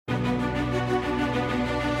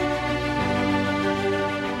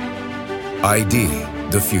ID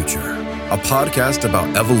the Future, a podcast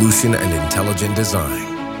about evolution and intelligent design.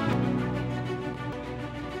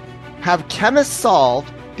 Have chemists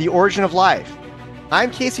solved the origin of life? I'm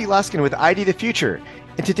Casey Luskin with ID the Future,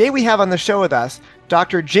 and today we have on the show with us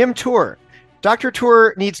Dr. Jim Tour. Dr.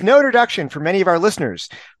 Tour needs no introduction for many of our listeners,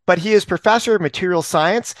 but he is professor of material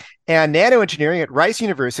science and nanoengineering at Rice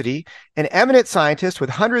University, an eminent scientist with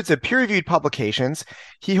hundreds of peer-reviewed publications.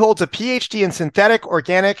 He holds a PhD in synthetic,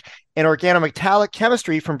 organic, and organometallic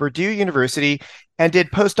chemistry from Purdue University and did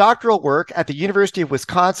postdoctoral work at the University of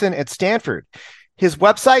Wisconsin and Stanford. His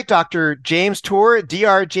website, Dr. James Tour,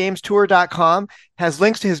 drjamestour.com, has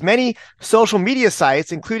links to his many social media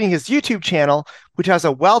sites, including his YouTube channel, which has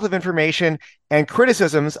a wealth of information and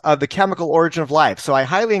criticisms of the chemical origin of life. So I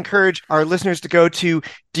highly encourage our listeners to go to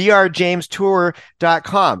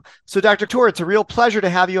drjamestour.com. So Dr. Tour, it's a real pleasure to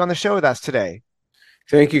have you on the show with us today.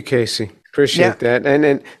 Thank you, Casey. Appreciate that.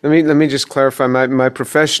 And let me just clarify. My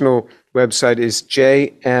professional website is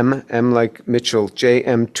M like Mitchell,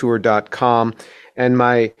 jmtour.com. And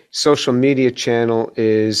my social media channel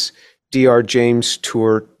is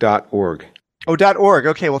drjamestour.org. Oh, .org.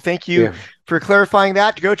 Okay, well, thank you for clarifying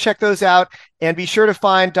that. Go check those out and be sure to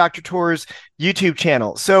find Dr. Tour's YouTube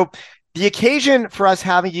channel. So the occasion for us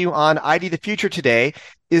having you on ID the Future today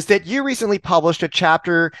is that you recently published a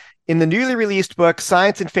chapter in the newly released book,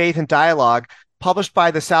 Science and Faith and Dialogue, published by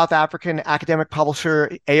the South African academic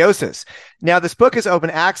publisher Aosis. Now, this book is open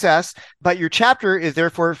access, but your chapter is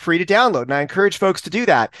therefore free to download, and I encourage folks to do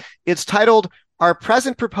that. It's titled, Our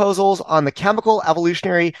Present Proposals on the Chemical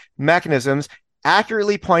Evolutionary Mechanisms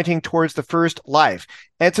Accurately Pointing Towards the First Life.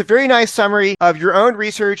 And it's a very nice summary of your own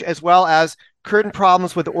research as well as current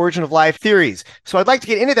problems with the origin of life theories. So I'd like to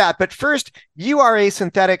get into that. But first, you are a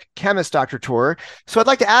synthetic chemist, Dr. Tour. So I'd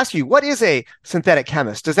like to ask you, what is a synthetic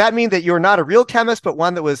chemist? Does that mean that you're not a real chemist, but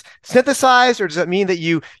one that was synthesized? Or does it mean that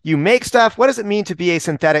you make stuff? What does it mean to be a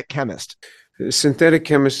synthetic chemist? A synthetic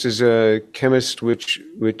chemist is a chemist which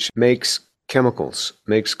makes chemicals,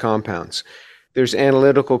 makes compounds. There's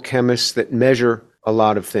analytical chemists that measure a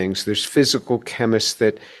lot of things. There's physical chemists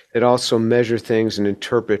that also measure things and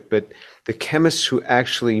interpret, but the chemists who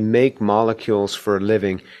actually make molecules for a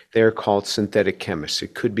living, they're called synthetic chemists.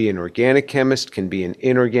 It could be an organic chemist, can be an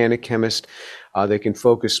inorganic chemist. They can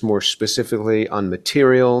focus more specifically on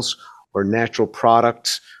materials or natural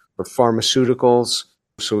products or pharmaceuticals.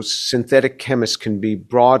 So synthetic chemists can be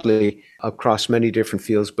broadly across many different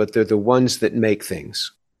fields, but they're the ones that make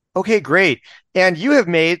things. Okay, great. And you have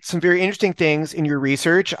made some very interesting things in your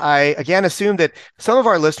research. I, again, assume that some of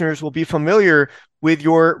our listeners will be familiar with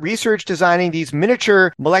your research designing these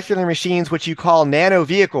miniature molecular machines, which you call nano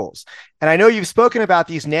vehicles. And I know you've spoken about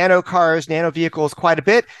these nano cars, nano vehicles quite a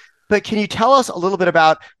bit, but can you tell us a little bit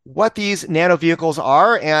about what these nano vehicles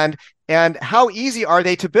are and how easy are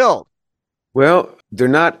they to build? Well, they're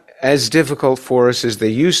not as difficult for us as they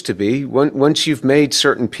used to be. Once you've made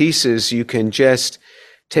certain pieces, you can just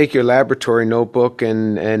take your laboratory notebook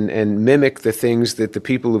and mimic the things that the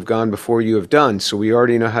people who've gone before you have done. So we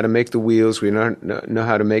already know how to make the wheels. We know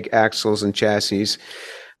how to make axles and chassis.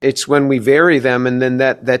 It's when we vary them, and then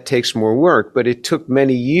that takes more work. But it took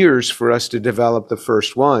many years for us to develop the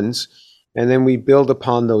first ones, and then we build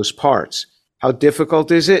upon those parts. How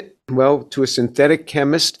difficult is it? Well, to a synthetic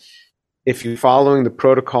chemist, if you're following the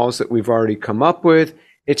protocols that we've already come up with,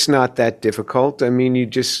 it's not that difficult. I mean,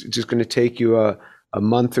 it's just going to take you a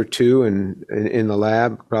month or two in the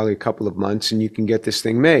lab, probably a couple of months, and you can get this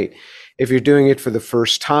thing made. If you're doing it for the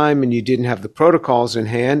first time and you didn't have the protocols in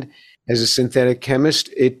hand, as a synthetic chemist,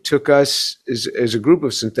 it took us, as a group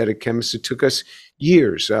of synthetic chemists, it took us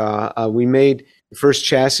years. We made the first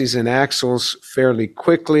chassis and axles fairly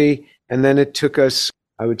quickly, and then it took us,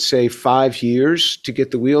 I would say, 5 years to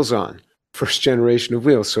get the wheels on, first generation of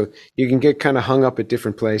wheels. So you can get kind of hung up at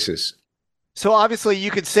different places. So obviously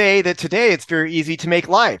you could say that today it's very easy to make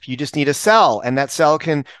life. You just need a cell, and that cell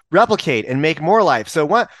can replicate and make more life.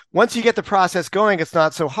 So once you get the process going, it's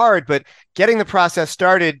not so hard, but getting the process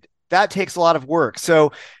started, that takes a lot of work.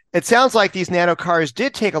 So it sounds like these nano cars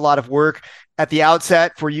did take a lot of work at the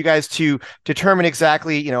outset for you guys to determine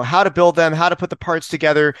exactly, how to build them, how to put the parts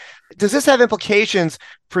together. Does this have implications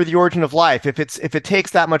for the origin of life? If it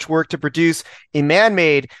takes that much work to produce a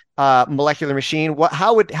man-made molecular machine,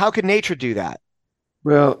 how could nature do that?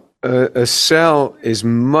 Well, a cell is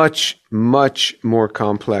much, much more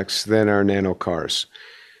complex than our nano cars.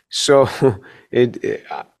 So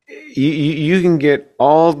you can get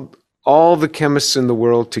all the chemists in the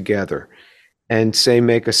world together and say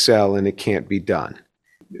make a cell, and it can't be done.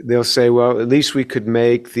 They'll say, well, at least we could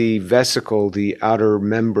make the vesicle, the outer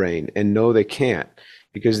membrane, and no, they can't.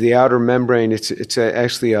 because the outer membrane,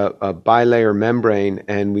 actually a bilayer membrane,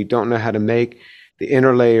 and we don't know how to make the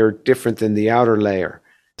inner layer different than the outer layer.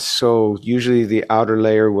 So usually the outer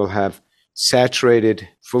layer will have saturated,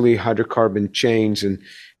 fully hydrocarbon chains, and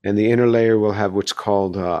the inner layer will have what's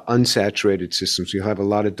called unsaturated systems. You'll have a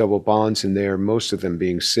lot of double bonds in there, most of them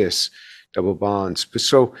being cis double bonds.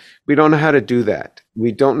 So we don't know how to do that.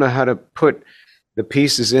 We don't know how to put the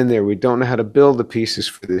pieces in there. We don't know how to build the pieces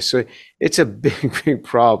for this. So it's a big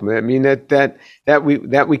problem. I mean,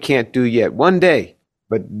 that we can't do yet. One day,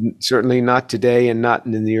 but certainly not today and not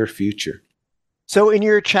in the near future. So in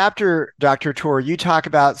your chapter, Dr. Torr, you talk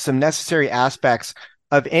about some necessary aspects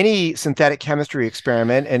of any synthetic chemistry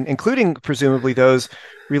experiment, and including presumably those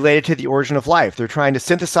related to the origin of life. They're trying to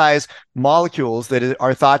synthesize molecules that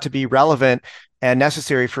are thought to be relevant and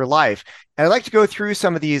necessary for life. And I'd like to go through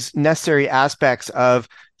some of these necessary aspects of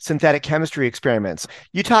synthetic chemistry experiments.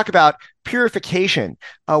 You talk about purification.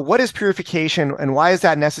 What is purification, and why is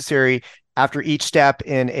that necessary after each step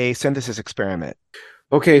in a synthesis experiment?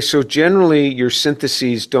 Okay, so generally your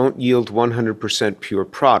syntheses don't yield 100% pure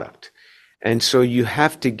product. And so you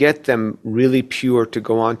have to get them really pure to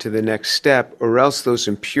go on to the next step, or else those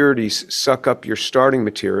impurities suck up your starting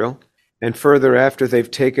material. And further, after they've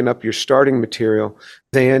taken up your starting material,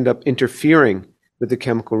 they end up interfering with the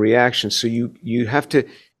chemical reaction. So you have to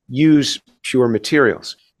use pure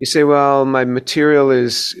materials. You say, well, my material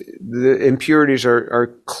the impurities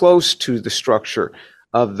are close to the structure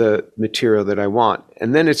of the material that I want.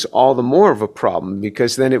 And then it's all the more of a problem,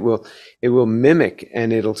 because then it will mimic,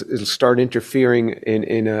 and it'll start interfering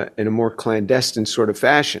in a more clandestine sort of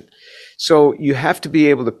fashion. So you have to be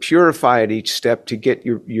able to purify at each step to get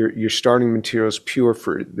your starting materials pure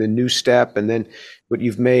for the new step, and then what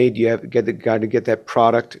you've made, you have got to get that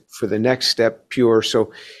product for the next step pure.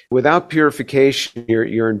 So without purification,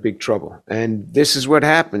 you're in big trouble. And this is what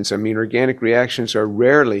happens. I mean, organic reactions are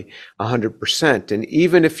rarely 100%, and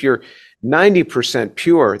even if you're 90%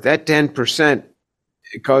 pure, that 10%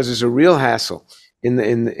 causes a real hassle in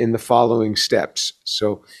the following steps.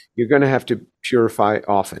 So you're going to have to purify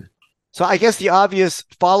often. So I guess the obvious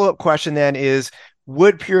follow-up question then is,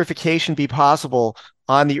 would purification be possible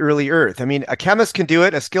on the early Earth? I mean, a chemist can do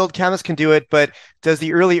it, a skilled chemist can do it, but does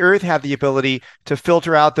the early Earth have the ability to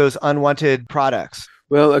filter out those unwanted products?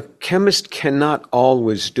 Well, a chemist cannot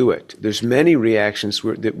always do it. There's many reactions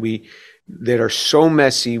that are so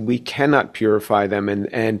messy we cannot purify them,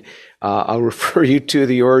 and I'll refer you to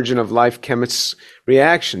the origin of life chemists'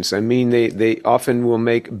 reactions. I mean, they often will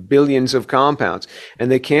make billions of compounds,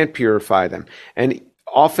 and they can't purify them. And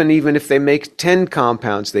often, even if they make 10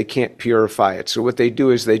 compounds, they can't purify it. So what they do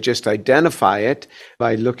is they just identify it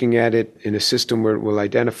by looking at it in a system where it will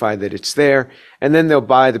identify that it's there, and then they'll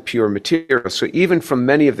buy the pure material. So even from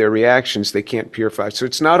many of their reactions, they can't purify. So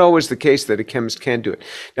it's not always the case that a chemist can do it.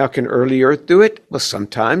 Now, can early Earth do it? Well,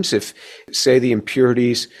 sometimes if, say, the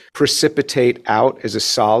impurities precipitate out as a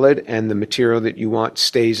solid and the material that you want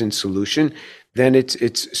stays in solution, then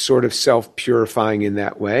it's sort of self-purifying in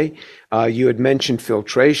that way. You had mentioned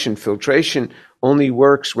filtration. Filtration only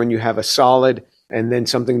works when you have a solid and then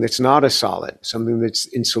something that's not a solid, something that's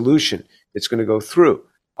in solution that's going to go through.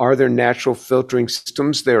 Are there natural filtering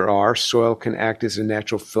systems? There are. Soil can act as a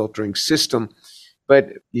natural filtering system, but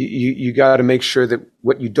you got to make sure that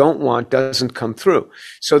what you don't want doesn't come through.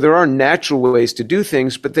 So there are natural ways to do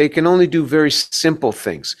things, but they can only do very simple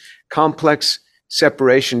things. Complex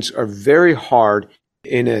separations are very hard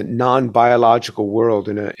in a non-biological world,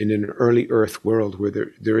 in an early Earth world where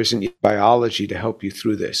there isn't biology to help you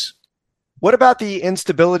through this. What about the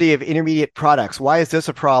instability of intermediate products? Why is this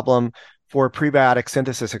a problem for prebiotic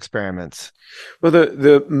synthesis experiments? Well,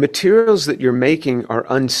 the materials that you're making are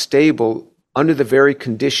unstable under the very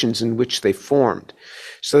conditions in which they formed.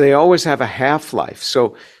 So they always have a half-life.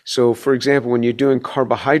 So for example, when you're doing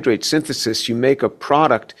carbohydrate synthesis, you make a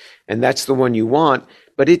product and that's the one you want,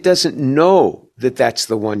 but it doesn't know that that's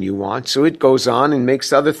the one you want. So it goes on and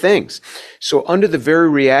makes other things. So under the very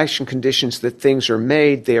reaction conditions that things are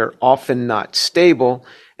made, they are often not stable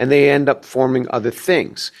and they end up forming other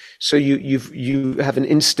things. So you have an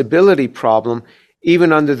instability problem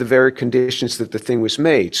even under the very conditions that the thing was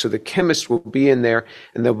made. So the chemist will be in there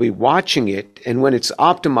and they'll be watching it. And when it's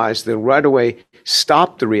optimized, they'll right away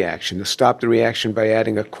stop the reaction. They'll stop the reaction by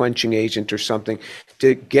adding a quenching agent or something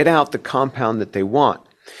to get out the compound that they want.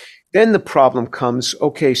 Then the problem comes,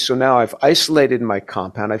 okay, so now I've isolated my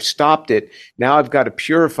compound. I've stopped it. Now I've got to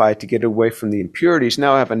purify it to get away from the impurities.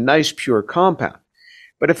 Now I have a nice pure compound.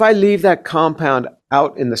 But if I leave that compound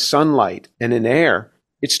out in the sunlight and in air,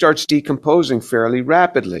 it starts decomposing fairly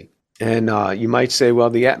rapidly. And you might say, well,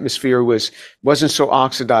 the atmosphere wasn't so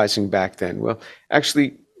oxidizing back then. Well,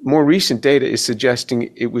 actually, more recent data is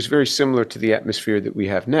suggesting it was very similar to the atmosphere that we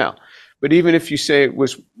have now. But even if you say it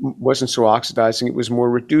wasn't so oxidizing, it was more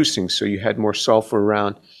reducing. So you had more sulfur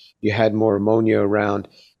around, you had more ammonia around,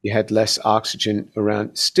 you had less oxygen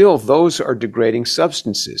around. Still, those are degrading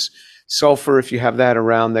substances. Sulfur, if you have that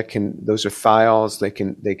around, those are thiols.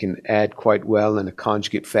 They can add quite well in a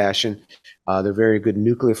conjugate fashion. They're very good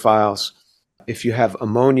nucleophiles. If you have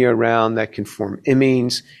ammonia around, that can form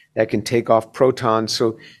imines, that can take off protons.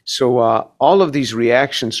 So all of these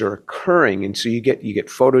reactions are occurring, and so you get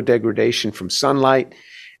photodegradation from sunlight.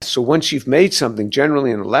 So once you've made something,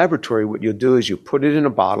 generally in a laboratory, what you'll do is you put it in a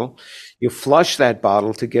bottle, you flush that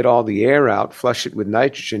bottle to get all the air out, flush it with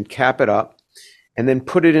nitrogen, cap it up, and then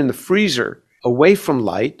put it in the freezer away from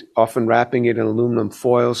light, often wrapping it in aluminum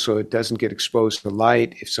foil so it doesn't get exposed to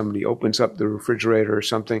light. If somebody opens up the refrigerator or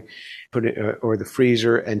something, put it or the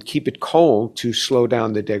freezer, and keep it cold to slow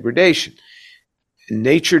down the degradation.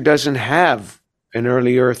 Nature doesn't have an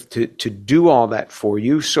early Earth to do all that for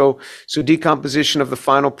you. So decomposition of the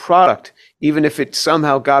final product, even if it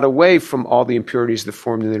somehow got away from all the impurities that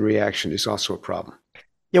formed in the reaction, is also a problem.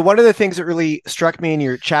 Yeah, one of the things that really struck me in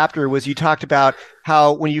your chapter was you talked about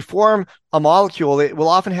how when you form a molecule, it will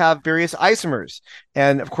often have various isomers.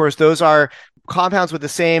 And of course, those are compounds with the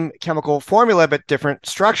same chemical formula, but different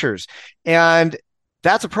structures. And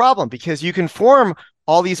that's a problem because you can form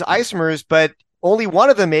all these isomers, but only one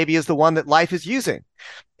of them maybe is the one that life is using.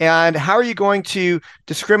 And how are you going to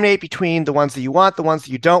discriminate between the ones that you want, the ones that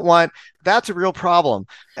you don't want? That's a real problem.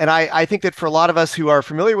 And I think that for a lot of us who are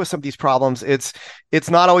familiar with some of these problems, it's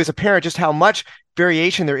not always apparent just how much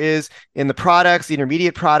variation there is in the products, the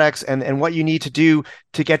intermediate products, and what you need to do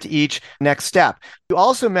to get to each next step. You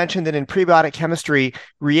also mentioned that in prebiotic chemistry,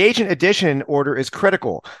 reagent addition order is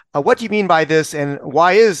critical. What do you mean by this, and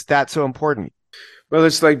why is that so important? Well,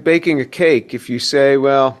 it's like baking a cake. If you say,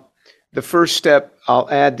 well, the first step, I'll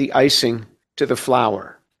add the icing to the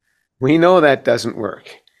flour. We know that doesn't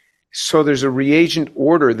work. So there's a reagent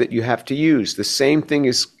order that you have to use. The same thing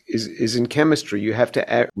is in chemistry. You have to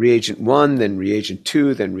add reagent 1, then reagent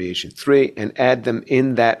 2, then reagent 3, and add them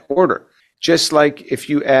in that order. Just like if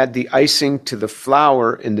you add the icing to the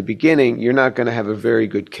flour in the beginning, you're not going to have a very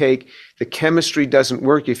good cake. The chemistry doesn't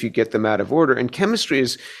work if you get them out of order. And chemistry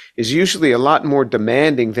is usually a lot more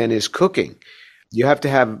demanding than is cooking. You have to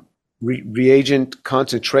have reagent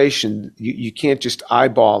concentration. You can't just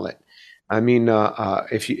eyeball it. I mean,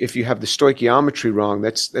 if you have the stoichiometry wrong,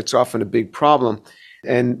 that's often a big problem.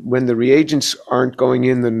 And when the reagents aren't going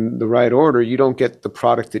in the right order, you don't get the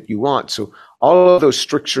product that you want. So all of those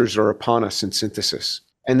strictures are upon us in synthesis.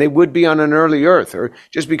 And they would be on an early Earth, or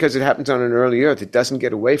just because it happens on an early Earth, it doesn't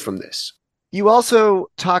get away from this. You also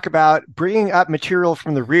talk about bringing up material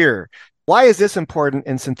from the rear. Why is this important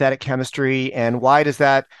in synthetic chemistry, and why does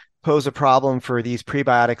that pose a problem for these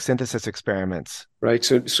prebiotic synthesis experiments? Right.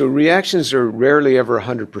 So reactions are rarely ever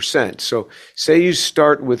 100%. So say you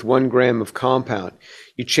start with 1 gram of compound,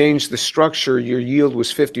 you change the structure, your yield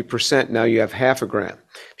was 50%, now you have half a gram.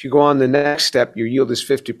 If you go on the next step, your yield is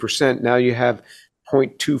 50%, now you have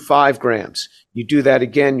 0.25 grams. You do that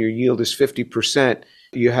again, your yield is 50%,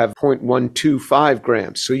 you have 0.125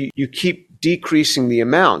 grams. So you keep decreasing the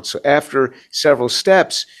amount. So after several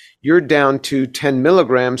steps, you're down to 10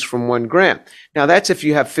 milligrams from 1 gram. Now that's if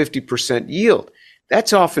you have 50% yield.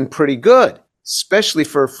 That's often pretty good, especially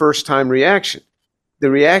for a first-time reaction.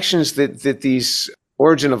 The reactions that these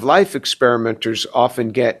origin of life experimenters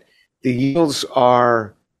often get, the yields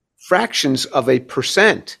are fractions of a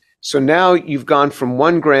percent. So now you've gone from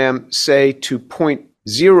 1 gram, say, to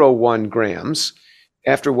 0.01 grams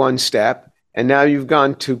after one step, and now you've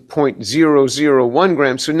gone to 0.001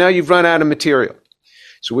 grams. So now you've run out of material.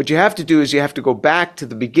 So what you have to do is you have to go back to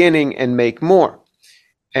the beginning and make more.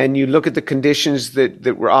 And you look at the conditions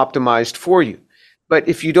that were optimized for you. But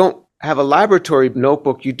if you don't have a laboratory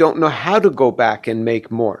notebook, you don't know how to go back and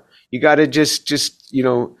make more. You got to just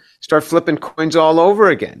start flipping coins all over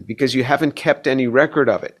again because you haven't kept any record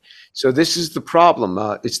of it. So this is the problem.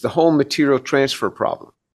 It's the whole material transfer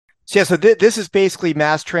problem. So this is basically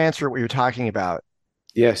mass transfer, what you're talking about.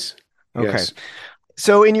 Yes. Okay. Yes.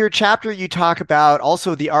 So in your chapter, you talk about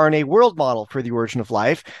also the RNA world model for the origin of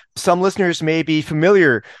life. Some listeners may be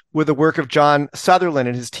familiar with the work of John Sutherland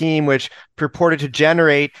and his team, which purported to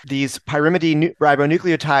generate these pyrimidine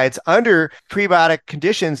ribonucleotides under prebiotic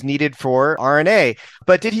conditions needed for RNA.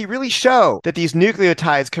 But did he really show that these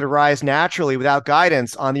nucleotides could arise naturally without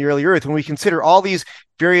guidance on the early Earth when we consider all these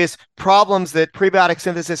various problems that prebiotic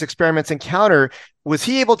synthesis experiments encounter. Was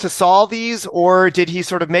he able to solve these, or did he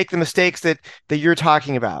sort of make the mistakes that you're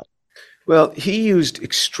talking about? Well, he used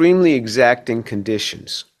extremely exacting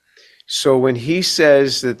conditions. So when he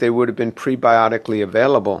says that they would have been prebiotically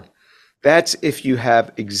available, that's if you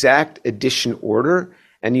have exact addition order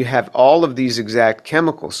and you have all of these exact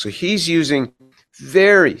chemicals. So he's using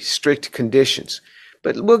very strict conditions.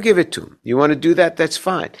 But we'll give it to him. You want to do that? That's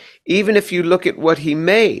fine. Even if you look at what he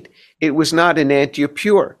made, it was not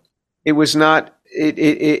enantiopure. It was not,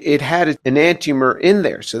 it had an enantiomer in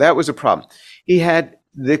there. So that was a problem. He had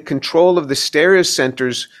the control of the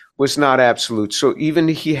stereocenters was not absolute. So even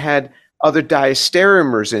he had other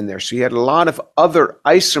diastereomers in there. So he had a lot of other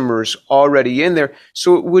isomers already in there.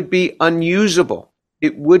 So it would be unusable.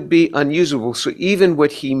 It would be unusable. So even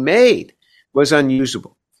what he made was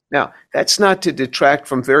unusable. Now, that's not to detract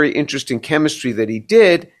from very interesting chemistry that he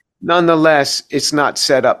did. Nonetheless, it's not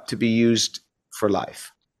set up to be used for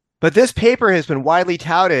life. But this paper has been widely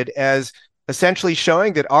touted as essentially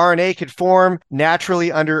showing that RNA could form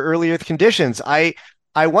naturally under early Earth conditions. I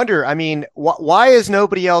wonder, I mean, why is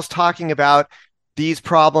nobody else talking about these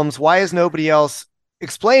problems? Why is nobody else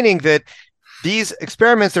explaining that these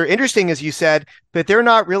experiments are interesting, as you said, but they're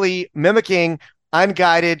not really mimicking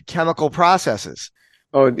unguided chemical processes?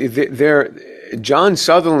 Oh, John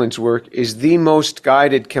Sutherland's work is the most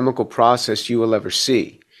guided chemical process you will ever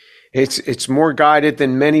see. It's more guided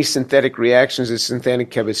than many synthetic reactions that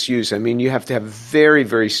synthetic chemists use. I mean, you have to have very,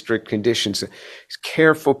 very strict conditions,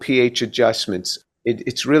 careful pH adjustments.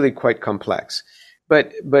 It's really quite complex.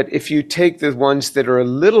 But if you take the ones that are a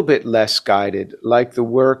little bit less guided, like the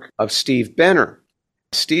work of Steve Benner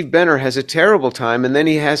has a terrible time, and then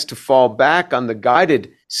he has to fall back on the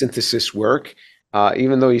guided synthesis work.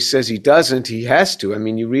 Even though he says he doesn't, he has to. I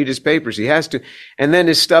mean, you read his papers, he has to. And then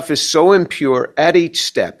his stuff is so impure at each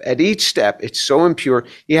step. At each step, it's so impure,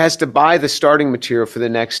 he has to buy the starting material for the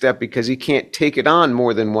next step because he can't take it on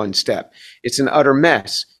more than one step. It's an utter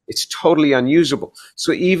mess. It's totally unusable.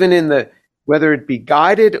 So even in whether it be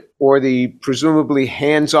guided or the presumably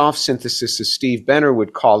hands-off synthesis, as Steve Benner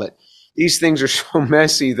would call it, these things are so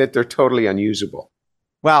messy that they're totally unusable.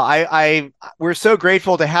 Wow, we're so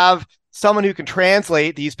grateful to have someone who can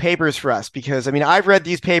translate these papers for us, because I mean, I've read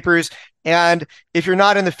these papers, and if you're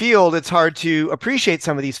not in the field, it's hard to appreciate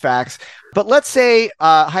some of these facts. But let's say,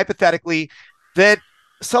 hypothetically, that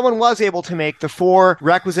someone was able to make the 4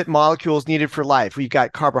 requisite molecules needed for life. We've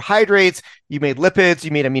got carbohydrates, you made lipids,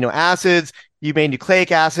 you made amino acids, you made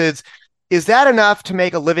nucleic acids. Is that enough to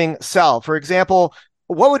make a living cell? For example,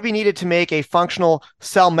 what would be needed to make a functional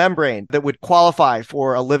cell membrane that would qualify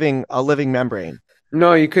for a living membrane?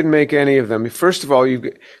 No, you couldn't make any of them. First of all,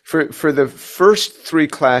 for the first 3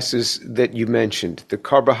 classes that you mentioned, the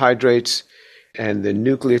carbohydrates and the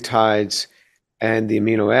nucleotides and the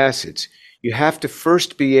amino acids, you have to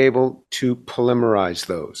first be able to polymerize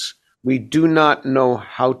those. We do not know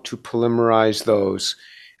how to polymerize those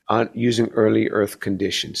using early Earth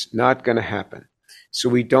conditions. Not going to happen. So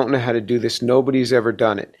we don't know how to do this. Nobody's ever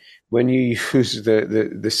done it. When you use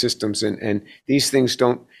the systems, and these things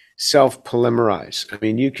don't self-polymerize. I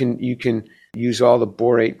mean, you can use all the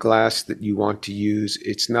borate glass that you want to use.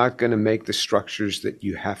 It's not going to make the structures that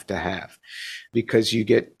you have to have, because you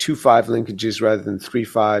get 2,5 linkages rather than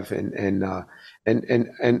 3,5,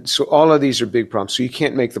 and so all of these are big problems. So you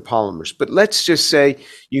can't make the polymers. But let's just say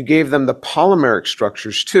you gave them the polymeric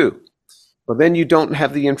structures too. Well, then you don't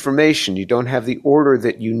have the information. You don't have the order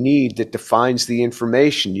that you need that defines the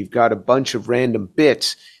information. You've got a bunch of random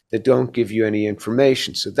bits that don't give you any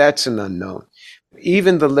information. So that's an unknown.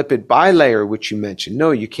 Even the lipid bilayer, which you mentioned,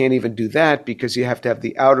 no, you can't even do that, because you have to have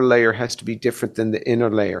the outer layer has to be different than the inner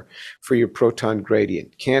layer for your proton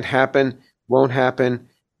gradient. Can't happen, won't happen.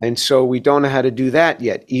 And so we don't know how to do that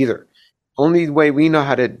yet either. Only way we know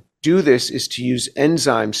how to do this is to use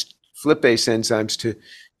enzymes, flipase enzymes, to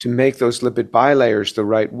make those lipid bilayers the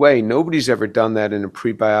right way. Nobody's ever done that in a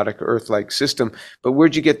prebiotic Earth-like system. But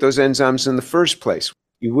where'd you get those enzymes in the first place?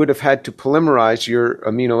 You would have had to polymerize your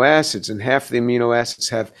amino acids, and half the amino acids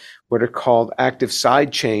have what are called active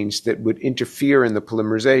side chains that would interfere in the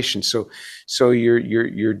polymerization. So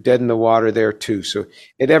you're dead in the water there too. So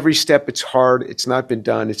at every step, it's hard. It's not been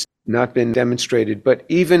done. It's not been demonstrated. But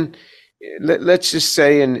even let's just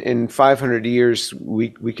say in 500 years, we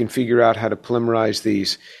can figure out how to polymerize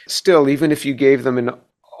these. Still, even if you gave them in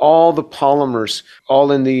all the polymers,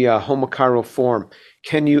 all in the homochiral form,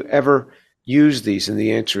 can you ever use these? And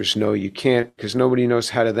the answer is no, you can't, because nobody knows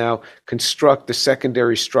how to now construct the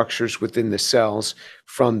secondary structures within the cells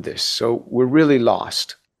from this. So we're really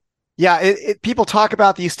lost. Yeah, people talk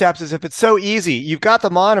about these steps as if it's so easy. You've got the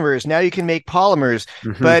monomers, now you can make polymers.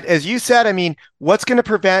 Mm-hmm. But as you said, I mean, what's going to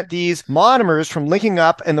prevent these monomers from linking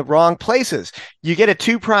up in the wrong places? You get a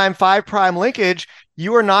 2' 5' linkage,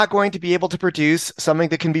 you are not going to be able to produce something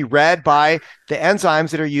that can be read by the enzymes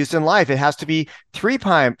that are used in life. It has to be 3'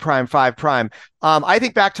 5'. I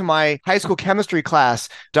think back to my high school chemistry class,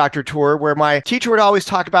 Dr. Tour, where my teacher would always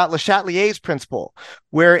talk about Le Chatelier's principle,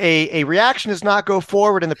 where a reaction does not go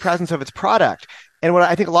forward in the presence of its product. And what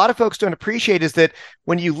I think a lot of folks don't appreciate is that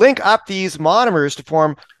when you link up these monomers to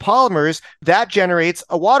form polymers, that generates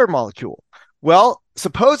a water molecule. Well,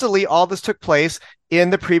 supposedly all this took place in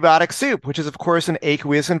the prebiotic soup, which is, of course, an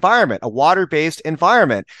aqueous environment, a water-based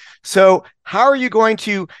environment. So how are you going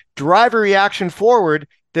to drive a reaction forward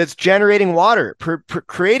that's generating water?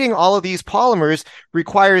 Creating all of these polymers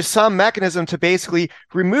requires some mechanism to basically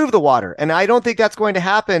remove the water. And I don't think that's going to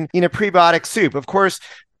happen in a prebiotic soup. Of course,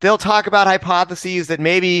 they'll talk about hypotheses that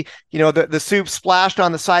maybe, the soup splashed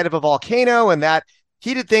on the side of a volcano and that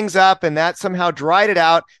heated things up and that somehow dried it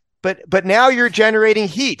out. But now you're generating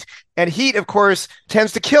heat. And heat, of course,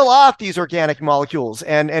 tends to kill off these organic molecules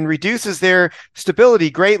and reduces their stability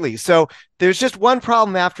greatly. So there's just one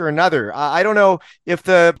problem after another. I don't know if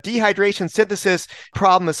the dehydration synthesis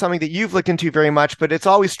problem is something that you've looked into very much, but it's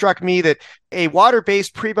always struck me that a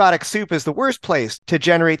water-based prebiotic soup is the worst place to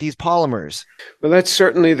generate these polymers. Well, that's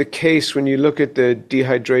certainly the case when you look at the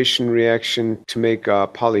dehydration reaction to make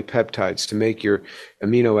polypeptides, to make your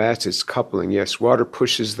amino acids coupling. Yes, water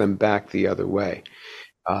pushes them back the other way.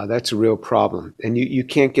 That's a real problem. And you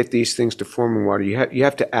can't get these things to form in water. You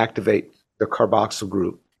have to activate the carboxyl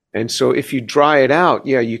group. And so if you dry it out,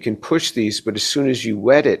 yeah, you can push these, but as soon as you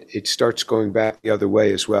wet it, it starts going back the other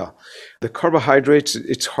way as well. The carbohydrates,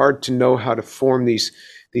 it's hard to know how to form these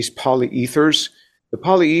polyethers. The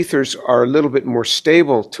polyethers are a little bit more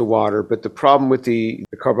stable to water, but the problem with the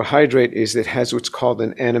carbohydrate is it has what's called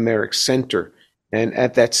an anomeric center. And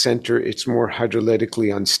at that center, it's more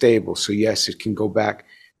hydrolytically unstable. So yes, it can go back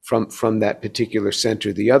from that particular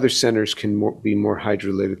center. The other centers can be more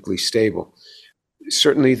hydrolytically stable.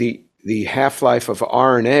 Certainly the half-life of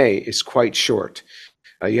RNA is quite short.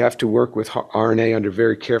 You have to work with RNA under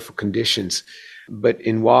very careful conditions. But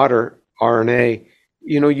in water, RNA,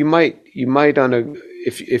 you might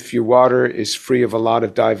if your water is free of a lot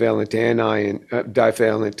of divalent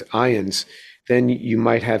ions, then you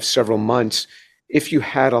might have several months if you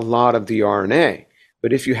had a lot of the RNA.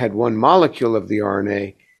 But if you had one molecule of the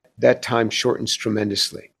RNA, that time shortens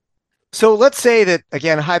tremendously. So let's say that,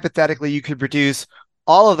 again, hypothetically, you could produce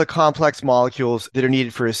all of the complex molecules that are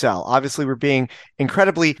needed for a cell. Obviously, we're being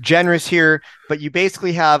incredibly generous here, but you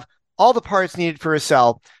basically have all the parts needed for a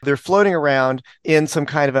cell. They're floating around in some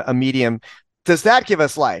kind of a medium. Does that give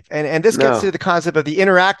us life? And this gets to the concept of the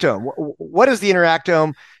interactome. What is the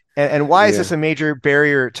interactome? And why is this a major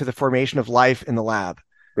barrier to the formation of life in the lab?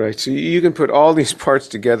 Right. So you can put all these parts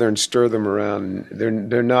together and stir them around.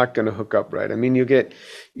 They're not going to hook up right. I mean, you get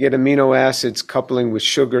amino acids coupling with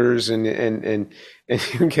sugars and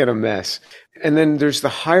you get a mess. And then there's the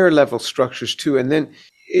higher level structures too. And then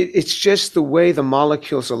it's just the way the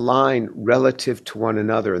molecules align relative to one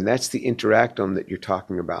another. And that's the interactome that you're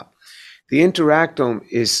talking about. The interactome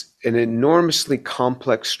is an enormously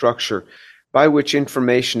complex structure by which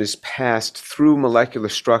information is passed through molecular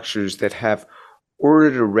structures that have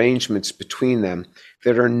ordered arrangements between them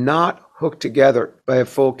that are not hooked together by a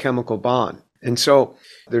full chemical bond. And so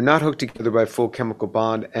they're not hooked together by a full chemical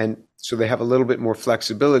bond, and so they have a little bit more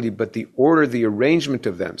flexibility, but the arrangement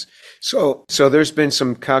of them. So there's been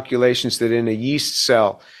some calculations that in a yeast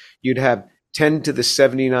cell, you'd have 10 to the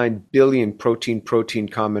 79 billion protein-protein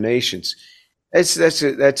combinations. That's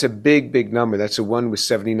a big number. That's a 1 with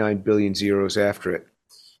 79 billion zeros after it.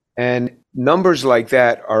 And numbers like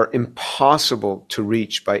that are impossible to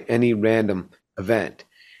reach by any random event.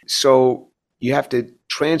 So you have to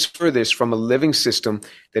transfer this from a living system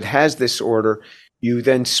that has this order. You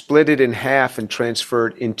then split it in half and transfer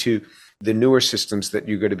it into the newer systems that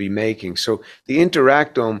you're going to be making. So the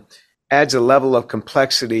interactome adds a level of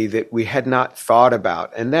complexity that we had not thought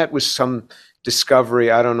about. And that was some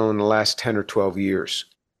discovery, I don't know, in the last 10 or 12 years.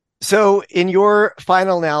 So in your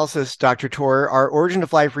final analysis, Dr. Tor, are origin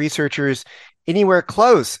of life researchers anywhere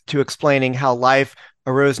close to explaining how life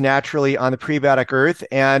arose naturally on the prebiotic Earth?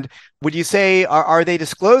 And would you say, are they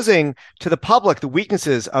disclosing to the public the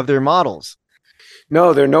weaknesses of their models?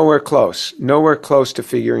 No, they're nowhere close to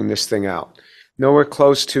figuring this thing out. Nowhere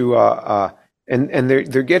close to, and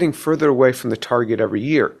they're getting further away from the target every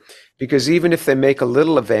year, because even if they make a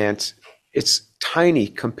little advance, it's tiny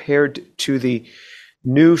compared to the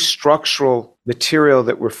new structural material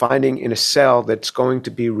that we're finding in a cell that's going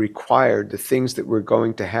to be required, the things that we're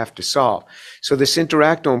going to have to solve. So this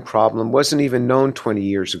interactome problem wasn't even known 20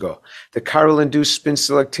 years ago. The chiral-induced spin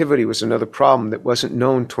selectivity was another problem that wasn't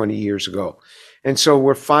known 20 years ago. And so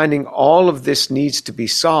we're finding all of this needs to be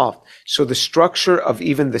solved. So the structure of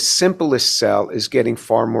even the simplest cell is getting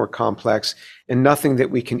far more complex and nothing that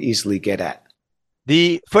we can easily get at.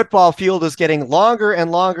 The football field is getting longer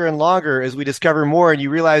and longer and longer as we discover more, and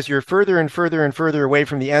you realize you're further and further and further away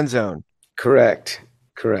from the end zone. Correct.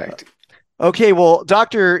 Okay, well,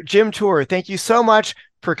 Dr. Jim Tour, thank you so much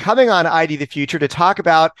for coming on ID the Future to talk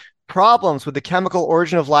about problems with the chemical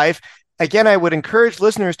origin of life. Again, I would encourage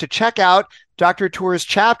listeners to check out Dr. Tour's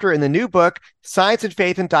chapter in the new book, Science and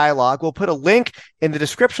Faith in Dialogue. We'll put a link in the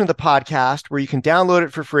description of the podcast where you can download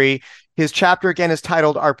it for free. His chapter, again, is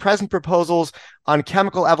titled Our Present Proposals on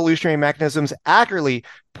Chemical Evolutionary Mechanisms Accurately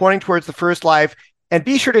Pointing Towards the First Life. And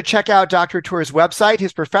be sure to check out Dr. Tour's website.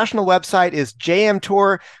 His professional website is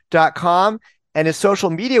jmtour.com, and his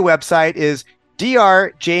social media website is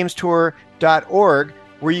drjamestour.org,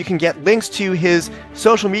 where you can get links to his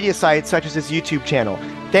social media sites, such as his YouTube channel.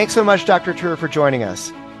 Thanks so much, Dr. Tour, for joining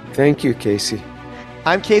us. Thank you, Casey.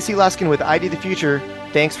 I'm Casey Luskin with ID the Future.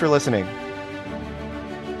 Thanks for listening.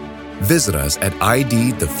 Visit us at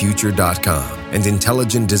idthefuture.com and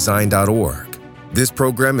intelligentdesign.org. This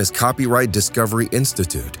program is copyright Discovery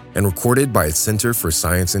Institute and recorded by its Center for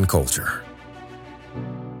Science and Culture.